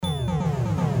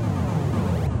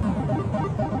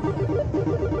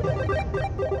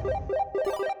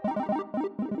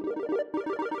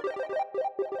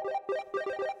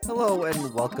Hello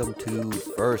and welcome to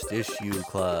First Issue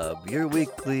Club, your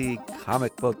weekly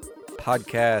comic book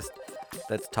podcast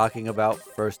that's talking about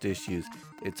first issues.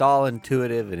 It's all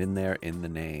intuitive and in there in the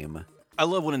name. I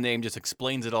love when a name just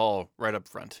explains it all right up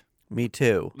front. Me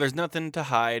too. There's nothing to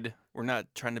hide. We're not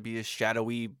trying to be a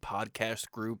shadowy podcast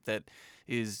group that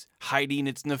is hiding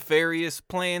its nefarious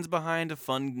plans behind a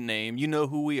fun name. You know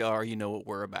who we are. You know what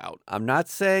we're about. I'm not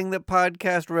saying that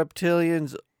podcast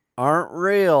reptilians aren't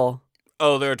real.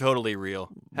 Oh, they're totally real.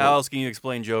 How else can you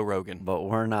explain Joe Rogan? But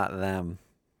we're not them.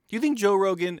 Do you think Joe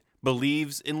Rogan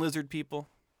believes in lizard people?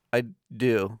 I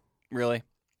do. Really?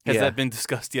 Has Yeah. that been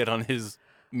discussed yet on his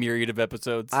myriad of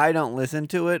episodes? I don't listen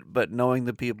to it, but knowing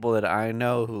the people that I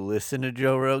know who listen to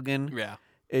Joe Rogan, Yeah.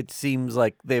 it seems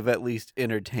like they've at least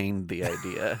entertained the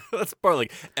idea. That's part of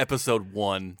like episode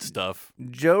 1 stuff.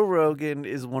 Joe Rogan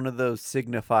is one of those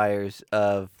signifiers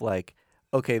of like,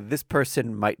 okay, this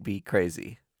person might be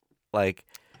crazy. Like,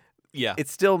 Yeah.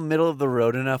 it's still middle of the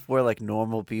road enough where like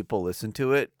normal people listen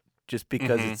to it just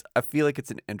because I feel like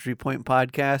it's an entry point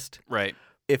podcast. Right.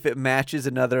 If it matches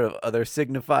another of other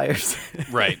signifiers,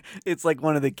 Right. it's like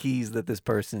one of the keys that this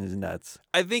person is nuts.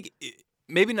 I think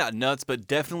maybe not nuts, but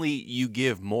definitely you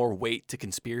give more weight to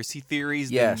conspiracy theories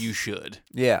Yes. than you should.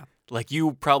 Yeah. Like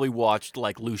you probably watched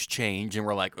like Loose Change and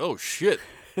were like, "Oh shit,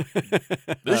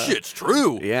 this shit's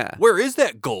true." Yeah. Where is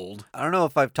that gold? I don't know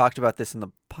if I've talked about this in the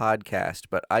podcast,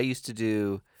 but I used to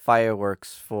do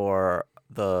fireworks for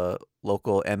the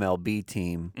local MLB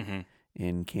team Mm-hmm.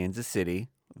 in Kansas City.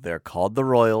 They're called the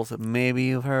Royals. Maybe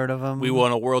you've heard of them. We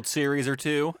won a World Series or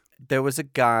two. There was a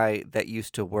guy that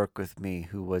used to work with me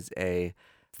who was a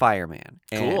fireman.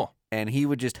 Cool. And he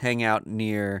would just hang out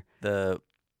near the,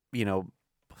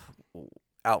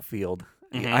 outfield.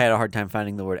 Mhm. I had a hard time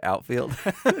finding the word outfield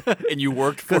And you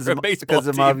worked for a baseball because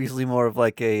I'm team. obviously more of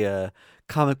like a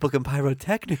comic book and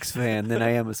pyrotechnics fan than I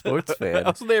am a sports I fan.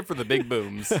 was there for the big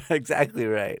booms. Exactly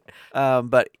right.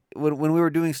 But when we were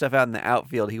doing stuff out in the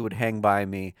outfield, he would hang by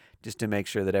me just to make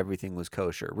sure that everything was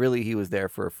kosher. Really, he was there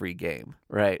for a free game,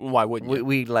 right? Why wouldn't you?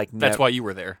 We like That's why you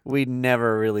were there. we'd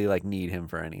never really like need him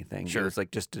for anything. Sure. It was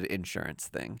like just an insurance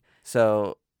thing.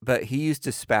 So, but he used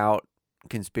to spout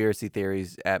conspiracy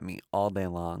theories at me all day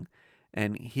long,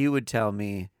 and he would tell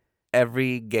me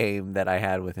every game that I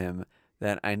had with him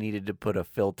that I needed to put a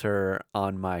filter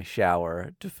on my shower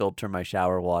to filter my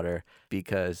shower water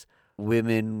because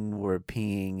women were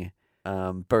peeing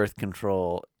birth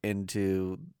control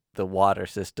into the water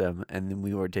system, and then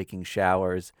we were taking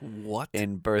showers What?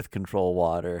 in birth control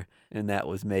water, and that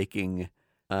was making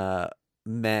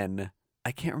men.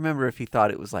 I can't remember if he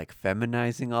thought it was like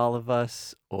feminizing all of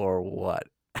us or what.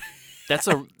 That's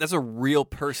a real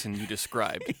person you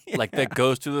described. Like that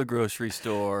goes to the grocery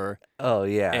store Oh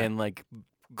yeah. and like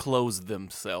clothes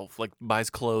themselves, like buys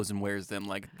clothes and wears them.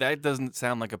 Like that doesn't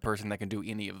sound like a person that can do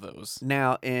any of those.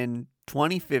 Now in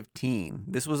 2015,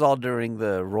 this was all during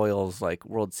the Royals like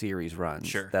World Series runs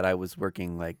Sure. that I was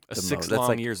working like the most. 6 That's long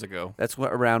like years ago. that's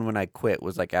what around when I quit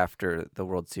was like after the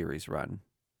World Series run.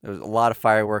 There was a lot of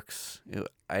fireworks.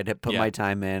 I had put Yeah. my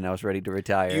time in. I was ready to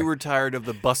retire. You were tired of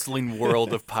the bustling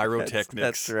world of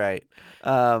pyrotechnics. That's right.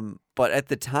 But at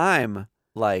the time,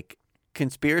 like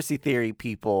conspiracy theory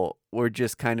people were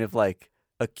just kind of like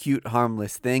a cute,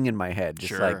 harmless thing in my head. Just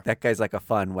Sure. like that guy's like a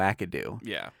fun wackadoo.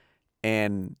 Yeah.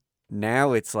 And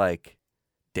now it's like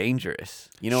dangerous.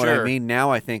 You know what I Sure. mean?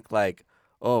 Now I think like,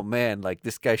 oh man, like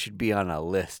this guy should be on a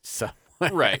list somewhere.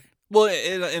 Right. Well,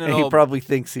 in it And he all, probably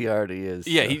thinks he already is.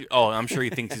 yeah. so. I'm sure he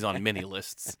thinks he's on many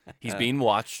lists. He's being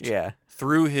watched Yeah.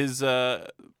 through his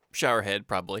shower head,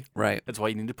 probably. Right. That's why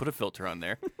you need to put a filter on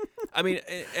there. I mean,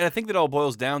 and I think that all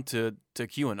boils down to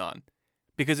QAnon,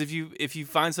 because if you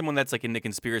find someone that's like into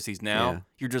conspiracies now, Yeah.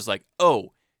 you're just like,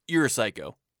 oh, you're a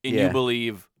psycho, and Yeah. you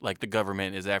believe like the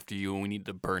government is after you, and we need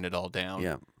to burn it all down,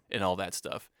 Yeah. and all that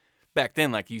stuff. Back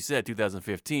then, like you said,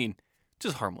 2015,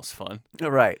 just harmless fun,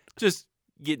 Right. just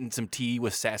getting some tea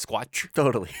with Sasquatch.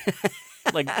 Totally.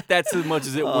 Like that's as much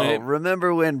as it Oh, went.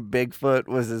 remember when Bigfoot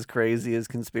was as crazy as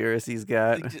conspiracies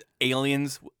got? Like, just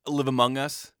aliens live among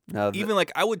us. No, Even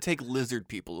like I would take lizard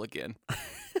people again.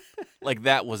 Like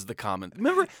that was the common.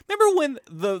 Remember when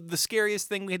the scariest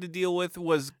thing we had to deal with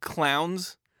was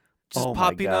clowns just Oh my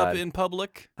popping up God. in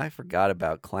public? I forgot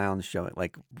about clowns showing,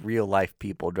 like real life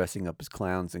people dressing up as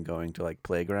clowns and going to like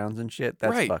playgrounds and shit.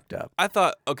 That's Right. fucked up. I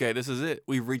thought, okay, this is it.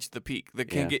 We've reached the peak. That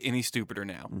can't Yeah. get any stupider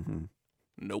now. hmm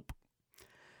Nope.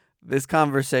 This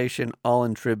conversation all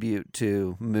in tribute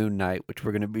to Moon Knight, which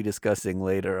we're going to be discussing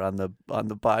later on the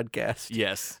podcast.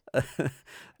 Yes.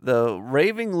 The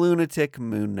raving lunatic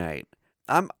Moon Knight.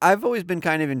 I've always been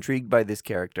kind of intrigued by this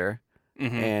character,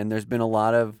 Mhm. and there's been a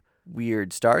lot of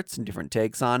weird starts and different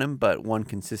takes on him, but one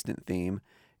consistent theme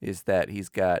is that he's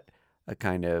got a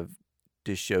kind of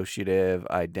dissociative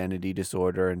identity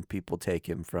disorder, and people take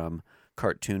him from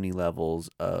cartoony levels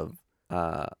of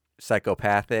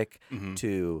psychopathic Mhm.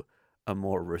 to a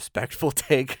more respectful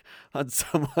take on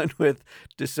someone with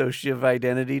dissociative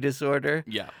identity disorder.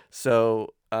 Yeah.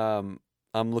 So I'm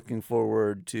looking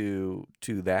forward to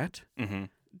that. Mm-hmm.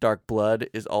 Dark Blood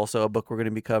is also a book we're going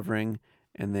to be covering,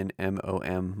 and then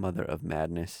MOM, Mother of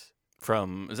Madness.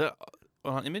 Is that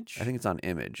on Image? I think it's on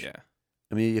Image. Yeah.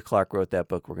 Amelia Clark wrote that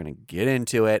book. We're going to get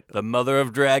into it. The Mother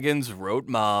of Dragons wrote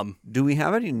Mom. Do we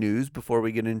have any news before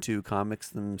we get into comics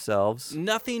themselves?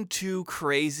 Nothing too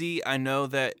crazy. I know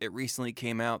that it recently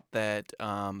came out that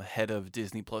head of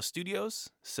Disney Plus Studios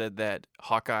said that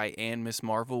Hawkeye and Miss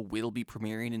Marvel will be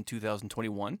premiering in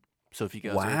 2021. So if you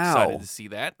guys are excited to see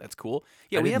that, that's cool.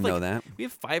 Yeah, I we didn't have know that. we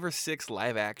have 5 or 6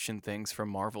 live action things from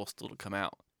Marvel still to come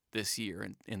out this year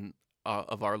in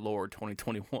of our Lord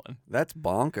 2021. That's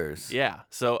bonkers. Yeah.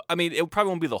 So I mean, it probably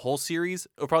won't be the whole series.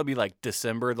 It'll probably be like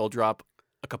December. They'll drop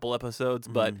a couple episodes,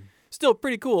 but still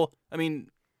pretty cool. I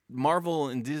mean, Marvel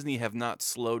and Disney have not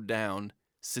slowed down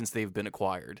since they've been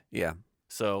acquired. Yeah.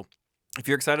 So if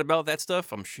you're excited about that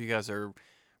stuff, I'm sure you guys are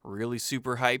really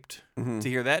super hyped to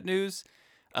hear that news.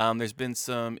 There's been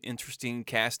some interesting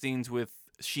castings with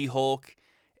She-Hulk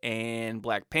and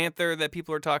Black Panther that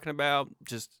people are talking about.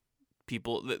 Just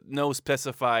people that no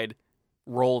specified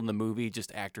role in the movie,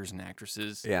 just actors and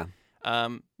actresses. Yeah.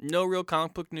 No real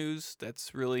comic book news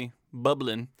that's really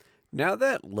bubbling. Now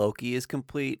that Loki is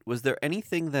complete, was there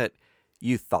anything that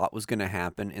you thought was going to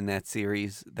happen in that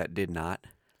series that did not?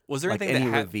 Was there like anything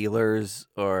any that revealers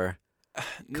or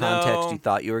context No. you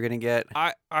thought you were going to get?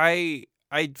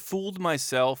 I fooled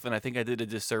myself, and I think I did a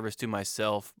disservice to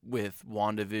myself with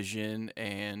WandaVision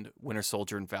and Winter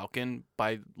Soldier and Falcon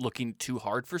by looking too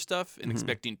hard for stuff and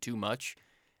expecting too much.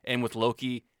 And with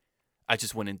Loki, I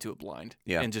just went into it blind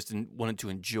and just wanted to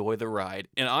enjoy the ride.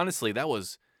 And honestly, that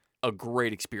was a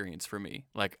great experience for me.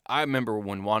 Like, I remember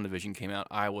when WandaVision came out,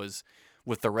 I was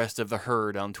with the rest of the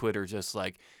herd on Twitter just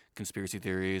like, conspiracy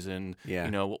theories and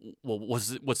you know, well,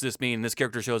 what's this mean? This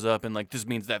character shows up and like this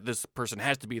means that this person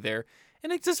has to be there,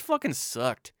 and it just fucking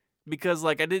sucked because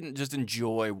like I didn't just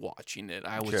enjoy watching it.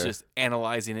 I was just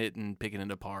analyzing it and picking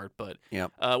it apart. But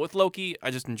with Loki, I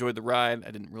just enjoyed the ride.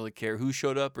 I didn't really care who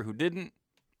showed up or who didn't.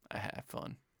 I had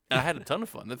fun. And I had a ton of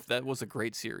fun. That was a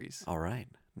great series. All right,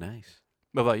 nice.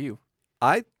 What about you?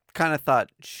 I kind of thought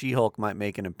She-Hulk might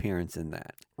make an appearance in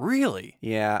that. Really?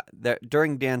 Yeah,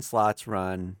 during Dan Slott's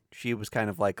run, she was kind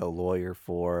of like a lawyer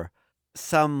for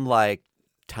some like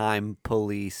time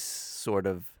police sort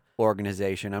of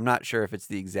organization. I'm not sure if it's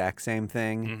the exact same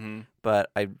thing,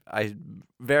 but I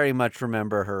very much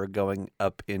remember her going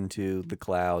up into the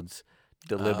clouds,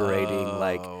 deliberating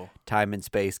like time and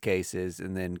space cases,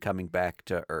 and then coming back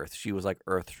to Earth. She was like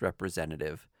Earth's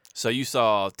representative. So you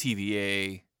saw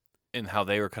TVA and how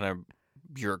they were kind of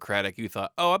bureaucratic. You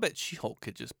thought, oh, I bet She-Hulk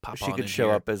could just pop on She could in show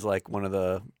here. up as like one of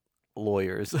the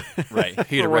lawyers. Right.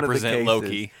 He had to for one of the represent cases.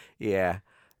 Loki. Yeah.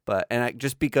 But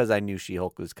just because I knew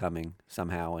She-Hulk was coming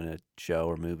somehow in a show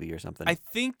or movie or something. I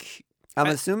think I'm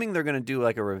assuming they're going to do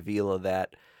like a reveal of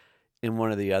that in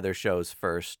one of the other shows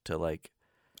first to like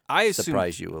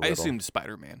surprise you a little. I assumed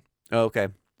Spider-Man. Oh, okay.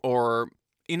 Or,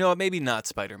 you know, maybe not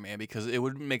Spider-Man because it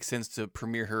would make sense to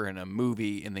premiere her in a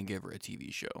movie and then give her a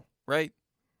TV show, right?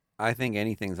 I think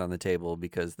anything's on the table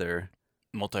because they're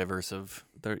Multiverse of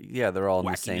they're all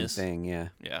in the same wackiness. thing, yeah.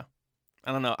 Yeah.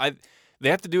 I don't know. They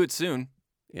have to do it soon.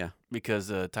 Yeah.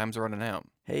 Because time's running out.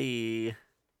 Hey.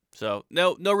 So,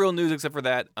 no real news except for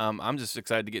that. I'm just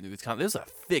excited to get into this content. This is a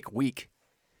thick week.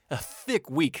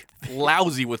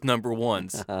 Lousy with number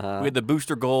ones. We had the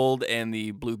Booster Gold and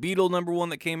the Blue Beetle number one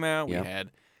that came out. Yep. We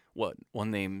had,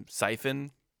 one named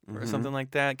Siphon or something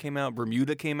like that came out.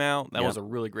 Bermuda came out. That was a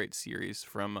really great series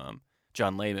from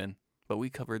John Layman. But we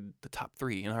covered the top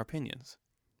 3 in our opinions.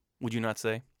 Would you not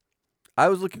say? I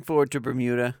was looking forward to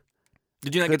Bermuda.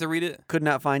 Did you not get to read it? Could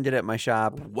not find it at my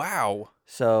shop. Wow.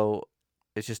 So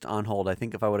it's just on hold. I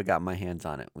think if I would have got my hands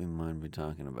on it, we might be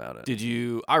talking about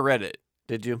it. I read it.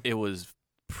 Did you? It was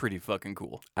pretty fucking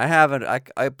cool. I haven't.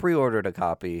 I pre-ordered a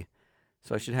copy,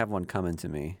 so I should have one coming to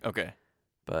me. Okay.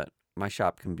 But my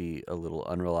shop can be a little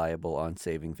unreliable on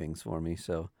saving things for me,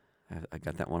 so I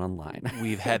got that one online.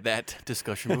 We've had that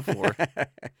discussion before.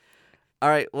 All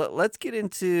right, let's get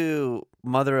into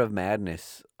Mother of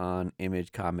Madness on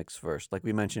Image Comics first. Like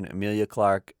we mentioned, Amelia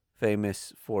Clark,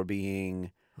 famous for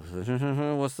being...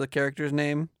 what's the character's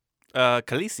name?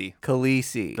 Khaleesi.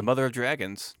 Khaleesi. The Mother of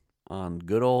Dragons. On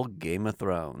good old Game of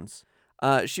Thrones.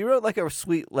 She wrote like a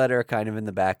sweet letter kind of in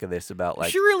the back of this about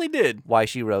like She really did. why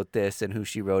she wrote this and who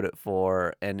she wrote it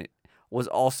for. And it was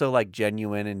also like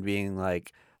genuine in being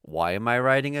like, why am I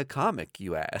writing a comic,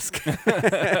 you ask?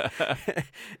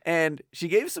 And she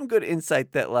gave some good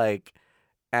insight that like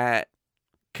at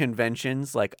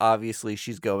conventions, like obviously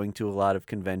she's going to a lot of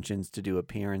conventions to do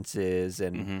appearances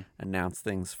and Mm-hmm. announce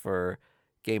things for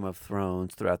Game of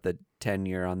Thrones throughout the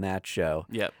tenure on that show.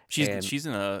 Yep. And- She's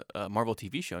in a Marvel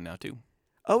TV show now too.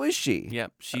 Oh, is she?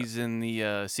 Yep. She's in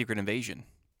the Secret Invasion.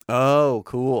 Oh,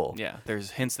 cool. Yeah.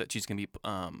 There's hints that she's gonna be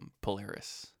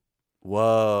Polaris.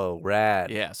 Whoa, rad.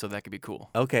 Yeah. So that could be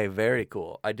cool. Okay, very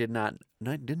cool. I did not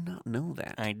know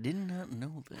that. I did not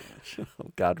know that.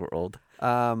 Oh God, we're old.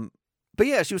 But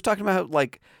yeah, she was talking about how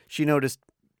like she noticed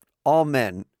all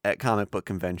men at comic book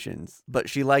conventions, but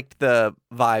she liked the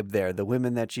vibe there. The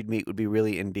women that she'd meet would be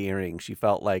really endearing. She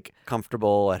felt like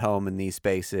comfortable at home in these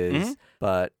spaces, Mhm.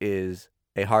 but is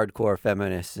a hardcore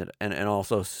feminist and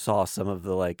also saw some of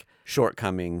the like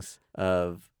shortcomings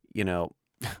of, you know,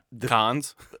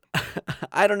 Cons.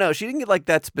 I don't know. She didn't get like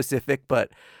that specific,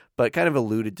 but kind of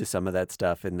alluded to some of that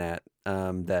stuff in that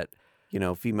that you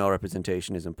know, female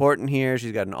representation is important here.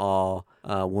 She's got an all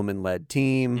woman led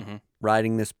team Mm-hmm.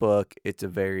 writing this book. It's a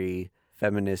very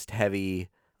feminist heavy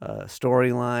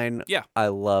storyline. Yeah. I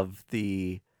love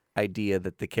the idea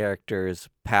that the character's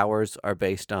powers are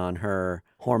based on her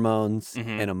hormones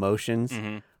Mhm. and emotions.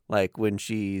 Mm-hmm. Like when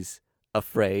she's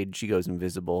afraid, she goes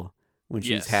invisible. When she's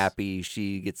Yes. happy,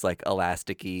 she gets like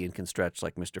elasticy and can stretch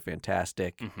like Mr.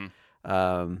 Fantastic.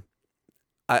 Mm-hmm.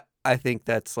 I think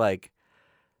that's like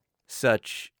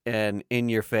such an in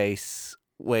your face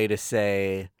way to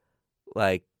say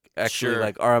like actually Sure.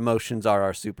 like our emotions are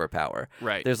our superpower.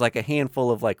 Right. There's like a handful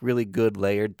of like really good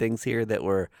layered things here that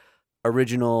were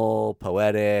original,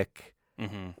 poetic.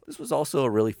 Mm-hmm. This was also a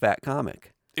really fat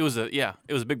comic. It was a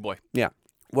big boy.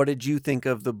 What did you think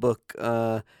of the book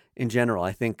in general?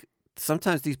 I think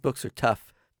sometimes these books are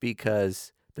tough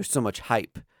because there's so much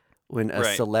hype when a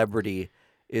Right. celebrity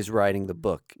is writing the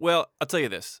book. Well, I'll tell you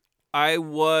this. I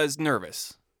was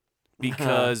nervous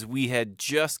because we had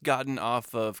just gotten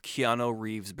off of Keanu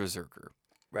Reeves' Berserker.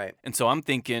 Right. And so I'm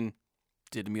thinking,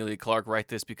 did Emilia Clarke write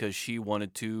this because she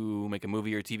wanted to make a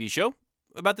movie or TV show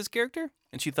about this character?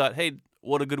 And she thought, hey,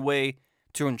 what a good way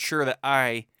to ensure that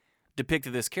I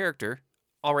depicted this character.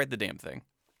 I'll write the damn thing.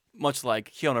 Much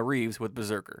like Keanu Reeves with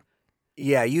Berserker.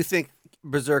 Yeah, you think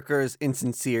Berserker is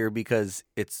insincere because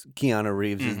it's Keanu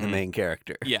Reeves is the Mhm. main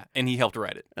character. Yeah, and he helped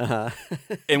write it. Uh-huh.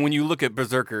 And when you look at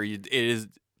Berserker, it is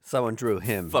Someone drew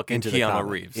him Fucking into the Keanu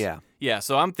comic. Reeves. Yeah. Yeah,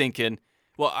 so I'm thinking,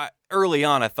 well, early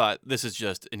on I thought this is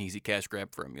just an easy cash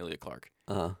grab for Emilia Clarke.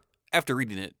 Uh-huh. After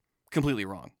reading it, completely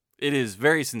wrong. It is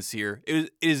very sincere.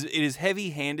 It is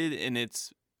heavy-handed in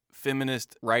its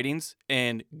feminist writings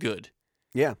and good.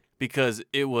 Yeah. Because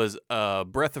it was a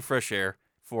breath of fresh air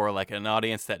for like an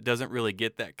audience that doesn't really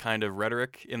get that kind of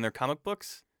rhetoric in their comic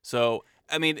books. So,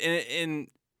 I mean,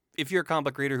 if you're a comic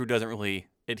book reader who doesn't really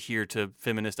adhere to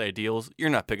feminist ideals, you're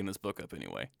not picking this book up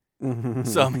anyway.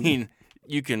 So I mean,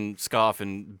 you can scoff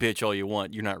and bitch all you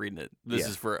want. You're not reading it. This Yeah.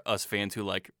 is for us fans who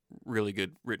like really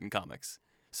good written comics.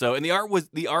 So, and the art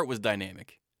was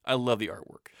dynamic. I love the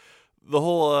artwork. The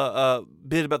whole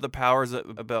bit about the powers,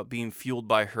 about being fueled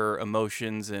by her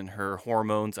emotions and her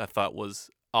hormones, I thought was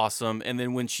awesome. And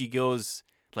then when she goes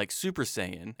like Super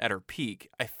Saiyan at her peak,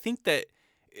 I think that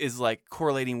is like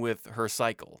correlating with her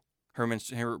cycle, her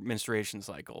menstruation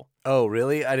cycle. Oh,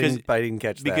 really? I didn't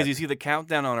catch that. Because you see the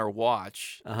countdown on her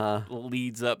watch Uh-huh.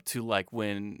 leads up to like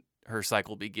when her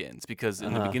cycle begins. Because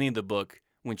in the Uh-huh. beginning of the book,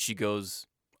 when she goes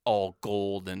all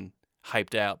gold and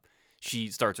hyped out, she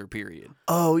starts her period.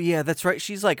 Oh, yeah, that's right.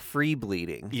 She's like free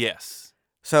bleeding. Yes.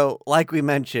 So, like we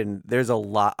mentioned, there's a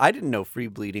lot. I didn't know free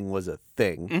bleeding was a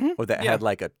thing Mhm. or that Yeah. had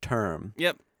like a term.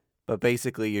 Yep. But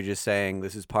basically, you're just saying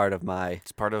this is part of my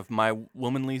It's part of my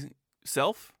womanly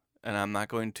self, and I'm not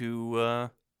going to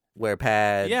wear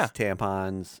pads, Yeah.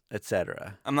 tampons,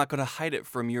 etc. I'm not going to hide it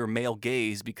from your male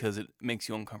gaze because it makes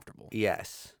you uncomfortable.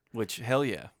 Yes. Which, hell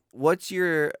yeah. What's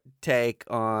your take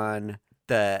on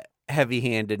the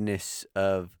heavy-handedness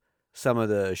of some of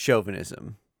the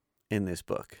chauvinism in this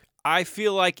book? I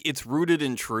feel like it's rooted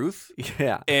in truth.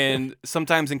 Yeah. And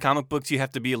sometimes in comic books, you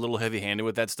have to be a little heavy-handed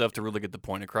with that stuff to really get the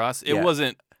point across. It Yeah.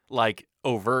 wasn't like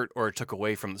overt or it took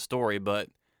away from the story, but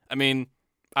I mean,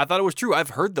 I thought it was true.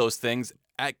 I've heard those things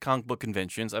at comic book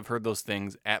conventions. I've heard those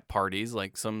things at parties,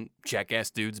 like some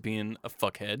jackass dudes being a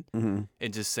fuckhead hmm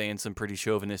and just saying some pretty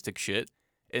chauvinistic shit.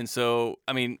 And so,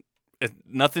 I mean,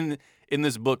 nothing in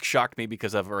this book shocked me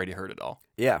because I've already heard it all,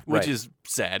 Yeah. which right. is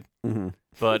sad. hmm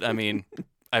But I mean,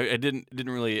 It didn't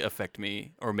really affect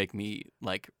me or make me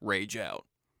like rage out.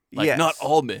 Like Yes. not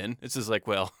all men. It's just like,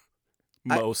 well,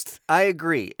 most. I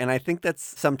agree. And I think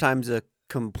that's sometimes a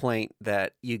complaint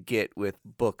that you get with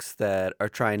books that are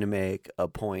trying to make a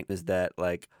point is that,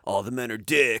 like, all the men are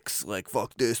dicks, like,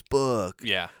 fuck this book.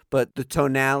 Yeah. But the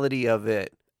tonality of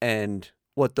it and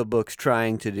what the book's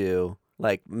trying to do,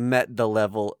 like, met the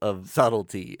level of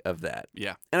subtlety of that.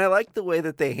 Yeah. And I like the way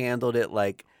that they handled it,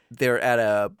 like, they're at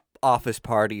a office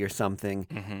party or something,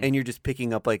 and you're just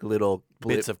picking up, like, little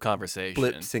Bits of conversation.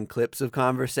 blips and clips of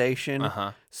conversation.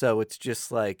 Uh-huh. So it's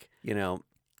just like, you know,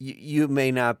 you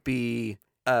may not be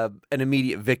an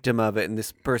immediate victim of it, and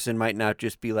this person might not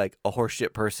just be like a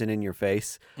horseshit person in your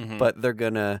face, but they're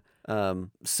going to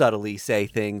subtly say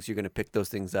things. You're going to pick those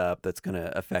things up. That's going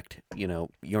to affect, you know,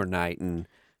 your night. And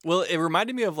Well, it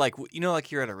reminded me of like, you know,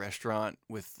 like you're at a restaurant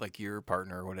with like your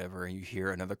partner or whatever, and you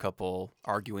hear another couple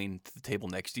arguing to the table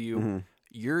next to you.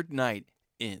 Your night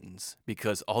ends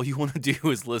because all you want to do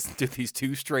is listen to these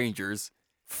two strangers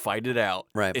fight it out,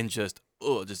 Right. and just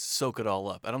soak it all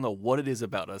up. I don't know what it is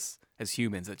about us as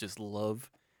humans that just love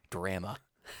drama,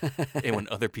 and when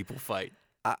other people fight.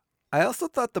 I also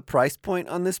thought the price point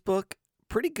on this book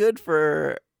pretty good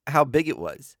for how big it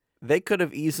was. They could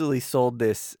have easily sold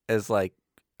this as like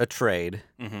a trade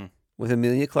with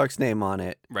Emilia Clarke's name on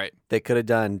it. Right. They could have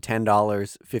done $10,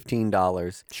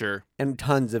 $15, Sure. and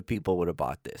tons of people would have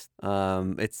bought this.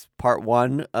 It's part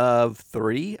 1 of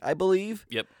 3, I believe.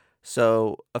 Yep.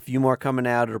 So a few more coming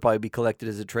out. It'll probably be collected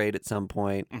as a trade at some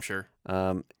point. I'm sure.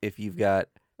 If you've got,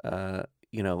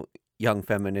 you know, young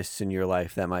feminists in your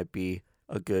life, that might be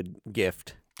a good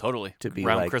gift. Totally. To be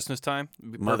around like, Christmas time.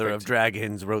 Mother of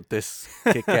Dragons wrote this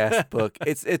kick-ass book.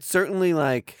 It's certainly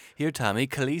like Here, Tommy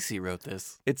Khaleesi wrote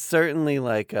this. It's certainly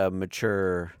like a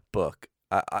mature book.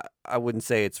 I wouldn't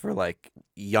say it's for like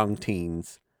young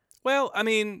teens. Well, I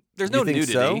mean, there's You no think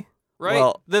nudity, so? right?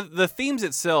 Well, the themes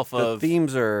itself The of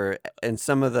themes are, and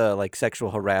some of the like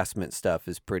sexual harassment stuff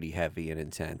is pretty heavy and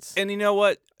intense. and you know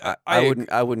what?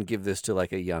 I wouldn't give this to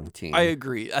like a young teen. I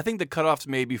agree. I think the cutoff's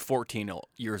maybe 14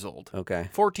 years old. Okay.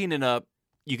 14 and up,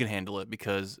 you can handle it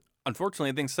because unfortunately,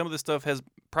 I think some of this stuff has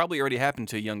probably already happened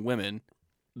to young women.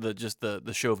 The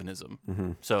chauvinism.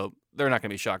 Mm-hmm. So they're not going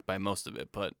to be shocked by most of it.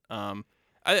 But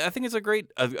I think it's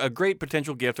a great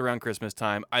potential gift around Christmas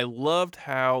time. I loved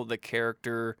how the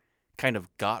character kind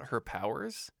of got her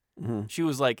powers. Mm-hmm. She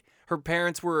was like, her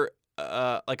parents were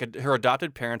her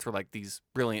adopted parents were like these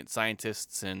brilliant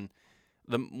scientists, and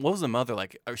what was the mother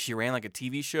like? She ran like a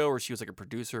TV show, or she was like a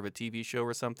producer of a TV show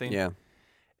or something. Yeah.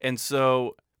 And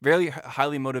so very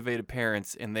highly motivated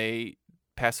parents, and they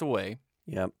pass away.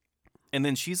 Yep. And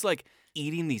then she's like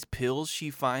eating these pills she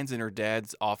finds in her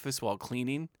dad's office while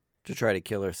cleaning To try to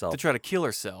kill herself. to try to kill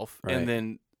herself, Right. and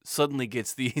then suddenly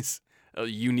gets these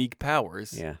unique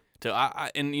powers. Yeah.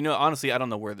 And you know, honestly, I don't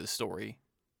know where this story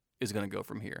is going to go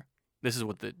from here. This is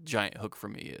what the giant hook for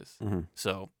me is. Mm-hmm.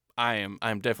 So I'm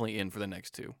definitely in for the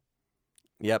next two.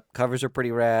 Yep. Covers are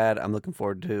pretty rad. I'm looking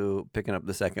forward to picking up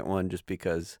the second one just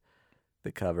because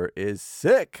the cover is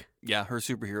sick. Yeah, her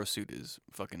superhero suit is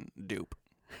fucking dope.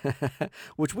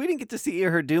 Which we didn't get to see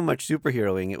her do much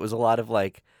superheroing. It was a lot of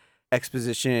like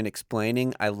exposition and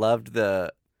explaining. I loved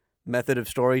the method of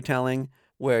storytelling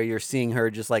where you're seeing her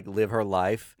just like live her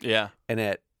life, Yeah. and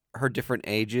at her different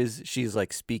ages, she's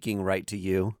like speaking right to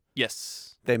you.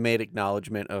 Yes. They made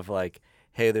acknowledgement of like,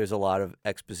 hey, there's a lot of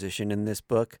exposition in this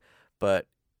book, but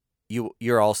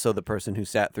you're also the person who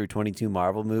sat through 22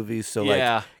 Marvel movies, so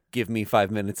Yeah. like give me 5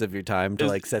 minutes of your time to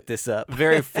It's like set this up.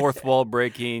 Very fourth wall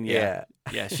breaking. Yeah.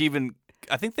 Yeah.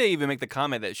 I think they even make the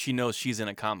comment that she knows she's in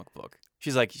a comic book.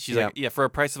 She's like, Yeah. yeah, for a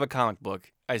price of a comic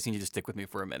book, I just need you to stick with me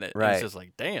for a minute. And Right. it's just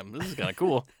like, damn, this is kind of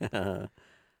cool.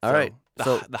 All right.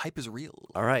 So The hype is real.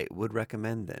 all right, would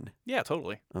recommend then. Yeah,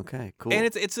 totally. Okay, cool. And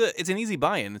it's an easy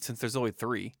buy-in since there's only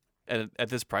 3 at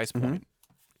this price point.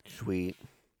 Sweet.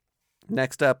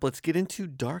 Next up, let's get into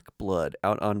Dark Blood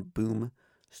out on Boom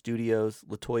Studios.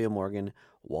 LaToya Morgan,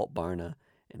 Walt Barna,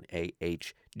 and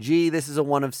AHG. This is a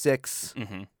 1 of 6.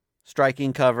 Mm-hmm.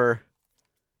 Striking cover.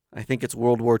 I think it's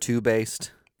World War II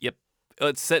based.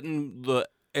 It's set in the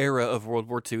era of World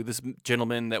War II. This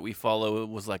gentleman that we follow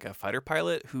was like a fighter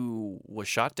pilot who was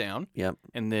shot down. Yep.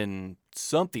 And then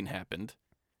something happened.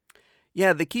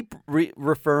 Yeah, they keep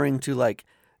referring to like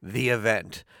the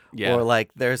event. Yeah. Or like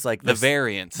there's like The this-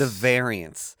 variants. The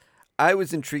variance. I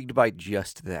was intrigued by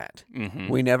just that. Mm-hmm.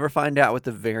 We never find out what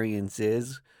the variance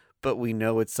is, but we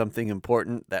know it's something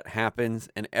important that happens,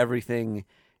 and everything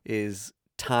is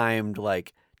timed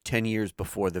like 10 years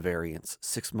before the variance,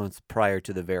 6 months prior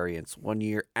to the variance, 1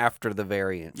 year after the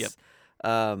variance. Yep.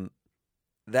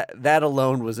 that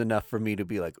alone was enough for me to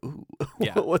be like, ooh,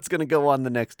 Yeah. what's going to go on the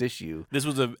next issue? This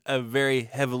was a very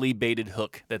heavily baited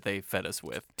hook that they fed us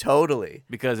with Totally.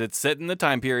 because it's set in the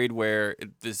time period where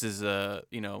this is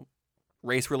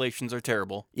race relations are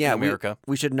terrible in America.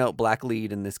 We should note black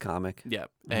lead in this comic. Yeah,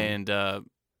 Mhm. and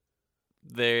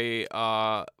they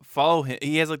follow him.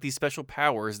 He has like these special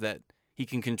powers that he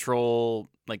can control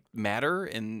like matter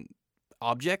and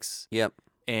objects, Yep.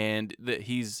 and that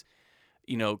he's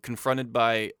confronted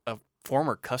by a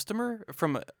former customer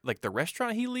from like the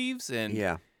restaurant he leaves, and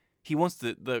Yeah. he wants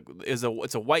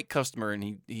it's a white customer,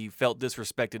 and he felt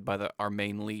disrespected by our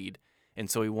main lead, and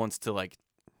so he wants to like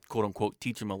quote unquote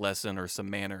teach him a lesson or some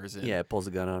manners. And, Yeah, it pulls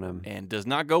a gun on him. and does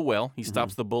not go well. He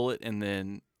stops the bullet, and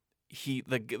then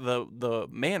the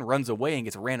man runs away and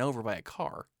gets ran over by a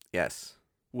car. Yes.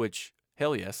 Which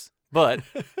hell yes, but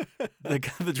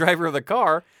the driver of the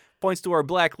car points to our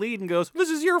black lead and goes, "This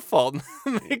is your fault."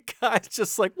 And the guy's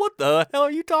just like, "What the hell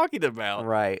are you talking about?"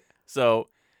 Right. So,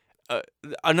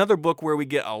 another book where we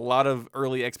get a lot of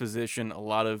early exposition, a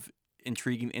lot of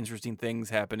intriguing, interesting things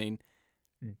happening.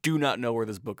 Do not know where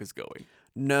this book is going.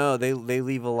 No, they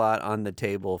leave a lot on the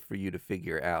table for you to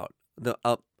figure out.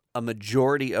 A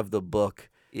majority of the book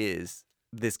is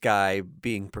this guy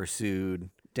being pursued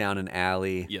down an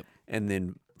alley. Yep. And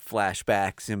then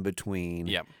flashbacks in between.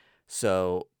 Yep.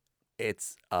 So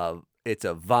it's a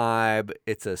vibe,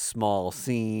 it's a small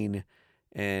scene,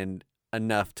 and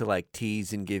enough to like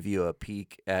tease and give you a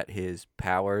peek at his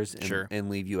powers and, Sure. and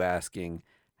leave you asking,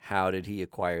 how did he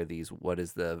acquire these? What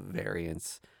is the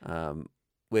variance?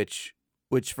 Which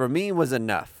for me was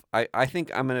enough. I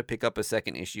think I'm gonna pick up a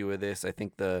second issue of this. I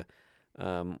think the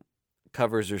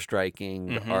covers are striking,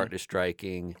 the art is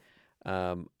striking.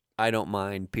 I don't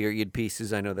mind period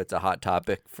pieces. I know that's a hot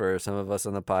topic for some of us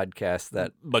on the podcast.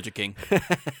 That Budget King.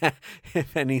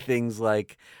 if anything's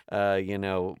like,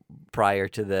 prior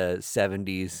to the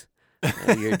 70s,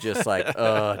 you're just like,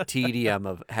 tedium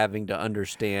of having to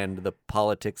understand the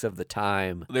politics of the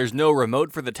time. There's no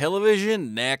remote for the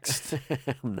television. Next.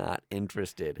 I'm not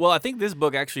interested. Well, I think this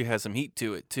book actually has some heat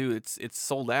to it too. It's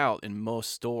sold out in most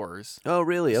stores. Oh,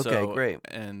 really? Okay, So- great.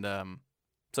 And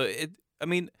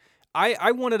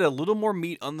I wanted a little more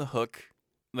meat on the hook,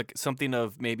 like something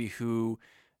of maybe who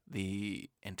the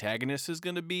antagonist is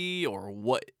going to be or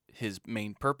what his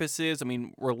main purpose is. I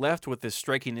mean, we're left with this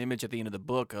striking image at the end of the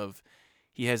book of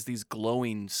he has these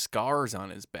glowing scars on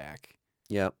his back,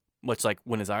 Yep. much like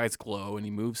when his eyes glow and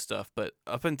he moves stuff. But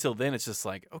up until then, it's just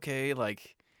like, okay,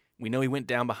 like we know he went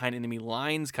down behind enemy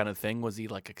lines kind of thing. Was he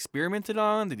like experimented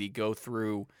on? Did he go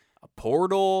through a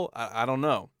portal? I don't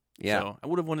know. Yeah. So I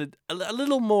would have wanted a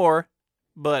little more,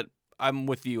 but I'm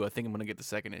with you. I think I'm going to get the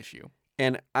second issue.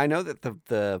 And I know that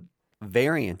the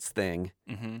variance thing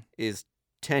Mm-hmm. is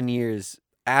 10 years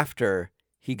after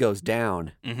he goes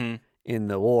down Mm-hmm. in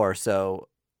the war. So,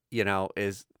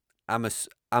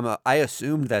 I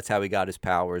assumed that's how he got his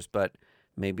powers, but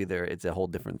maybe it's a whole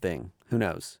different thing. Who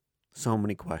knows? So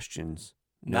many questions.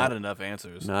 Not enough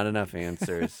answers. Not enough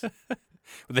answers.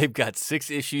 They've got 6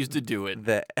 issues to do it.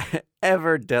 The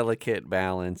ever delicate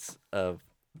balance of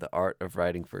the art of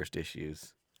writing first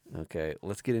issues. Okay,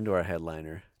 let's get into our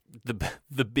headliner.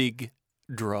 The big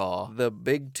draw. The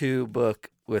big 2 book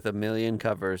with 1 million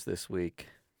covers this week.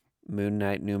 Moon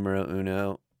Knight numero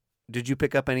uno. Did you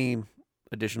pick up any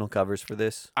additional covers for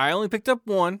this? I only picked up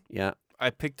one. Yeah. I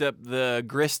picked up the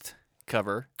Grist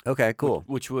cover. Okay, cool.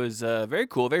 Which was very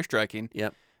cool, very striking.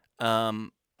 Yep.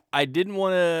 I didn't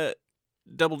want to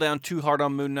double down too hard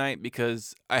on Moon Knight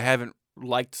because I haven't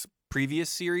liked previous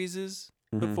series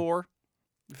Mhm. before.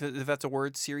 If that's a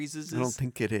word, series I don't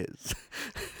think it is.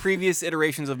 previous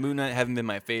iterations of Moon Knight haven't been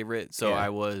my favorite, so Yeah. I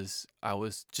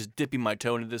was just dipping my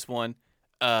toe into this one.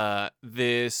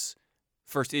 This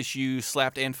first issue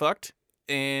slapped and fucked,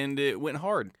 and it went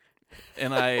hard,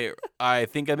 and I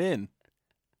think I'm in.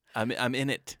 I'm in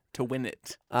it to win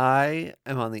it. I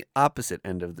am on the opposite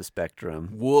end of the spectrum.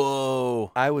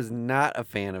 Whoa. I was not a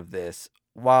fan of this,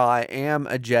 while I am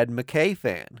a Jed MacKay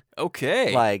fan.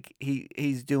 Okay. Like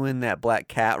he's doing that Black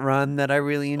Cat run that I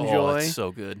really Oh, enjoy, it's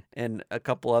so good. and a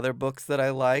couple other books that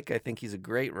I like. I think he's a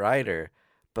great writer,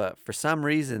 but for some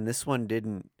reason this one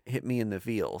didn't hit me in the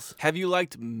feels. Have you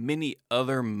liked many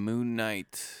other Moon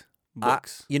Knight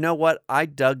books? You know what? I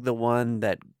dug the one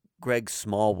that Greg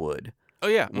Smallwood Oh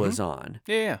yeah. was on.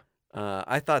 Yeah.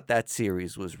 I thought that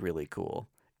series was really cool.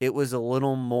 It was a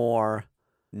little more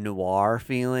noir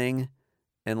feeling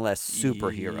and less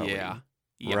superhero. Yeah.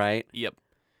 Yep. Right? Yep.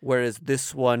 Whereas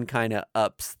this one kind of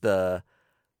ups the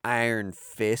Iron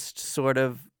Fist sort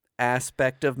of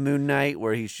aspect of Moon Knight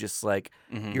where he's just like,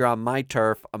 you're on my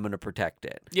turf, I'm going to protect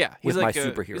it. Yeah, with he's like my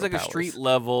superhero He's like powers. a street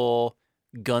level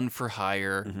gun for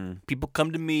hire. People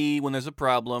come to me when there's a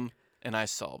problem, and I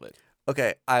solve it.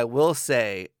 Okay, I will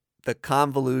say the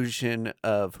convolution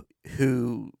of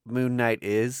who Moon Knight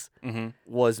is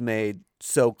was made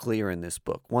so clear in this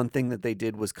book. One thing that they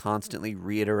did was constantly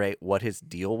reiterate what his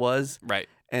deal was. Right.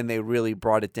 And they really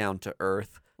brought it down to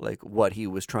earth, like what he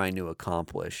was trying to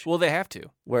accomplish. Well, they have to.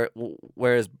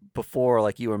 Whereas before,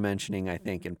 like you were mentioning, I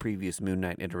think in previous Moon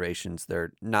Knight iterations,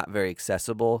 they're not very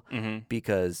accessible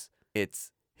because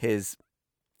it's his,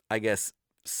 I guess,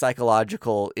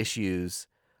 psychological issues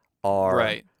are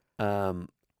right.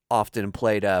 Often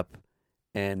played up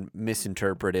and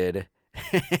misinterpreted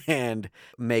and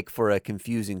make for a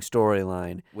confusing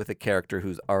storyline with a character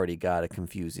who's already got a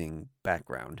confusing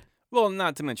background. Well,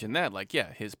 not to mention that, like,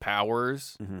 yeah, his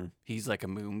powers, he's like a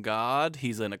moon god,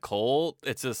 he's in a cult.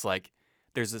 It's just like,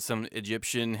 there's some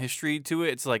Egyptian history to it.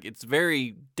 It's like, it's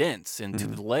very dense, and to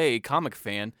the lay comic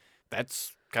fan,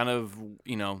 that's kind of,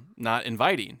 not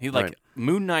inviting. He's like,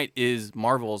 Moon Knight is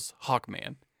Marvel's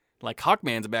Hawkman. Like,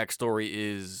 Hawkman's backstory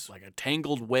is like a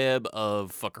tangled web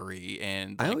of fuckery,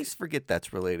 and I always forget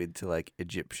that's related to like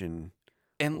Egyptian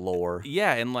lore.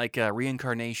 Yeah, and like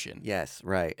reincarnation. Yes,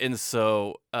 right. And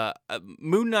so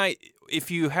Moon Knight,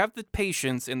 if you have the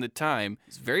patience and the time,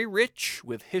 is very rich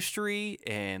with history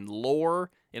and lore,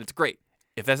 and it's great.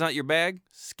 If that's not your bag,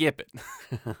 skip it.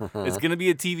 It's going to be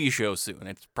a TV show soon.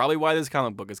 It's probably why this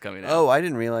comic book is coming out. Oh, I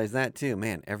didn't realize that too.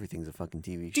 Man, everything's a fucking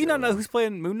TV show. Do you not know who's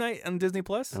playing Moon Knight on Disney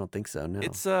Plus? I don't think so, no.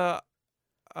 It's Oscar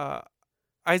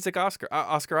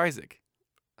Isaac.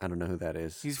 I don't know who that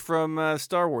is. He's from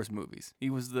Star Wars movies. He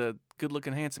was the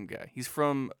good-looking, handsome guy. He's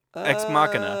from Ex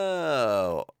Machina.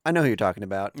 Oh, I know who you're talking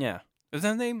about. Yeah. Is that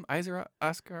his name? Oscar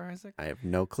Isaac? I have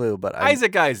no clue, but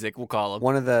Isaac, we'll call him.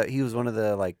 He was one of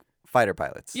the like fighter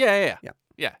pilots. Yeah.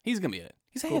 He's gonna be in it.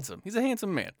 He's handsome. He's a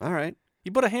handsome man. All right.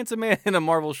 You put a handsome man in a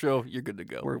Marvel show, you're good to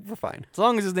go. We're fine. As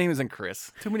long as his name isn't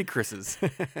Chris. Too many Chris's.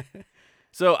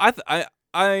 So I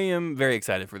am very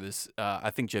excited for this. I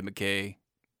think Jed MacKay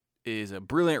is a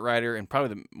brilliant writer and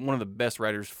probably one of the best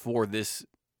writers for this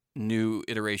new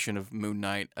iteration of Moon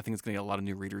Knight. I think it's going to get a lot of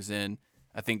new readers in.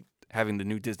 I think having the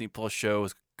new Disney Plus show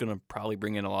is going to probably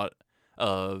bring in a lot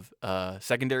of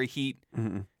secondary heat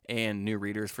and new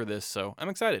readers for this. So I'm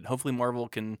excited. Hopefully Marvel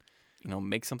can,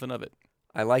 make something of it.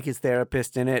 I like his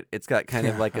therapist in it. It's got kind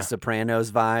of like a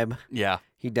Sopranos vibe. Yeah.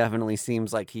 He definitely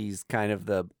seems like he's kind of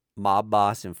the mob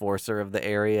boss enforcer of the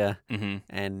area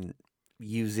and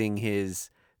using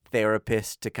his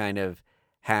therapist to kind of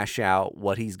hash out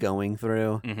what he's going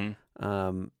through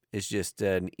is just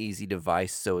an easy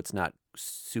device, so it's not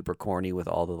super corny with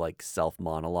all the like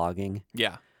self-monologuing.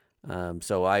 Yeah.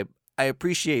 So I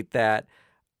appreciate that.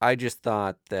 I just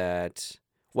thought that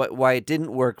why it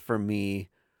didn't work for me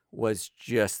was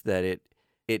just that it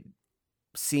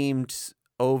seemed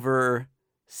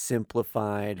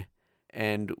oversimplified,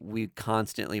 and we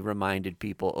constantly reminded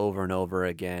people over and over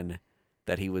again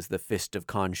that he was the Fist of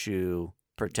Khonshu,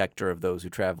 protector of those who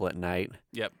travel at night.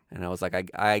 Yep. And I was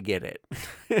like, I get it.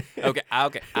 Okay.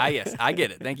 Yes, I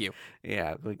get it. Thank you.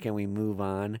 Yeah. Can we move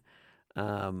on?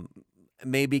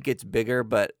 Maybe it gets bigger,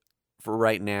 but for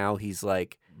right now, he's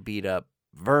like beat up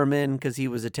vermin because he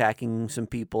was attacking some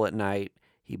people at night.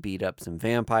 He beat up some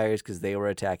vampires because they were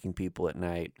attacking people at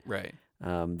night. Right.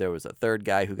 There was a third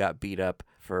guy who got beat up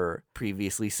for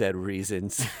previously said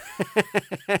reasons.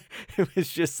 It was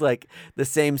just like the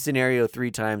same scenario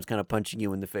 3 times, kind of punching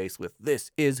you in the face with,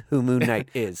 this is who Moon Knight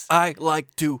is. I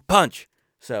like to punch.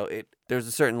 So there's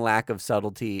a certain lack of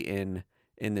subtlety in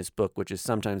this book, which is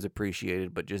sometimes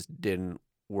appreciated, but just didn't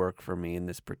work for me in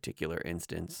this particular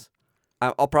instance.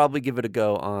 I'll probably give it a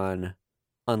go on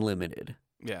Unlimited.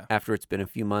 Yeah. After it's been a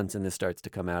few months and this starts to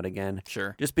come out again.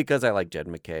 Sure. Just because I like Jed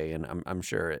MacKay, and I'm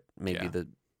sure maybe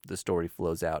the story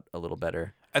flows out a little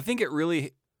better. I think it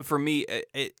really, for me,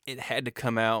 it had to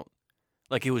come out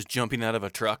like it was jumping out of a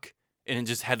truck, and it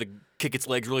just had to kick its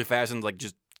legs really fast and like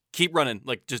just keep running.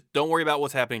 Like, just don't worry about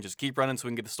what's happening. Just keep running so we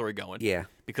can get the story going. Yeah.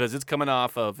 Because it's coming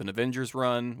off of an Avengers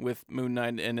run with Moon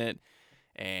Knight in it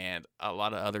and a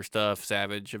lot of other stuff,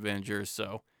 Savage Avengers.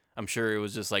 So I'm sure it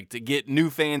was just like to get new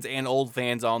fans and old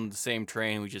fans on the same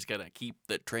train. We just got to keep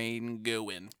the train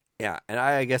going. Yeah. And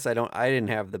I guess I didn't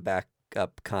have the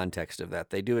backup context of that.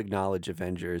 They do acknowledge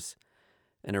Avengers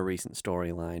in a recent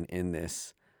storyline in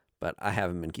this, but I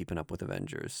haven't been keeping up with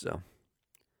Avengers.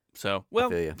 So, well,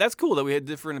 that's cool that we had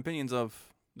different opinions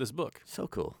of this book. So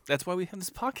cool. That's why we have this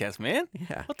podcast, man.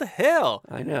 Yeah. What the hell?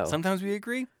 I know. Sometimes we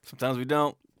agree, sometimes we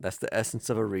don't. That's the essence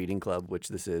of a reading club, which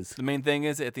this is. The main thing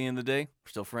is, at the end of the day, we're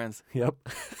still friends. Yep.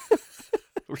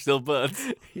 We're still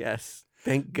buds. Yes.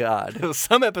 Thank God.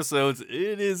 Some episodes,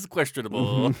 it is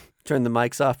questionable. Turn the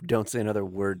mics off. Don't say another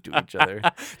word to each other.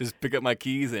 Just pick up my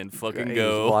keys and fucking He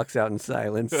go. just walks out in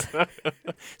silence.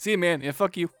 See you, man. Yeah,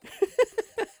 fuck you.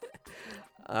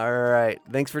 All right.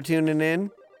 Thanks for tuning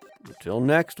in. Until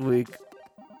next week.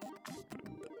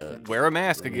 Wear a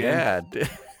mask again. Yeah.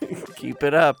 Keep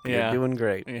it up. Yeah. You're doing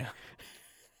great. Yeah.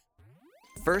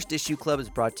 First Issue Club is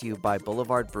brought to you by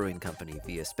Boulevard Brewing Company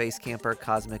via Space Camper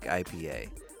Cosmic IPA.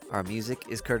 Our music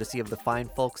is courtesy of the fine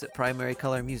folks at Primary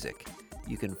Color Music.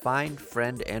 You can find,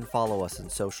 friend, and follow us on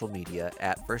social media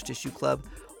at First Issue Club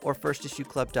or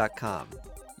firstissueclub.com.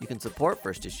 You can support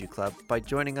First Issue Club by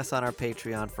joining us on our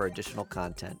Patreon for additional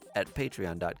content at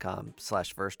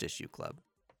patreon.com/firstissueclub.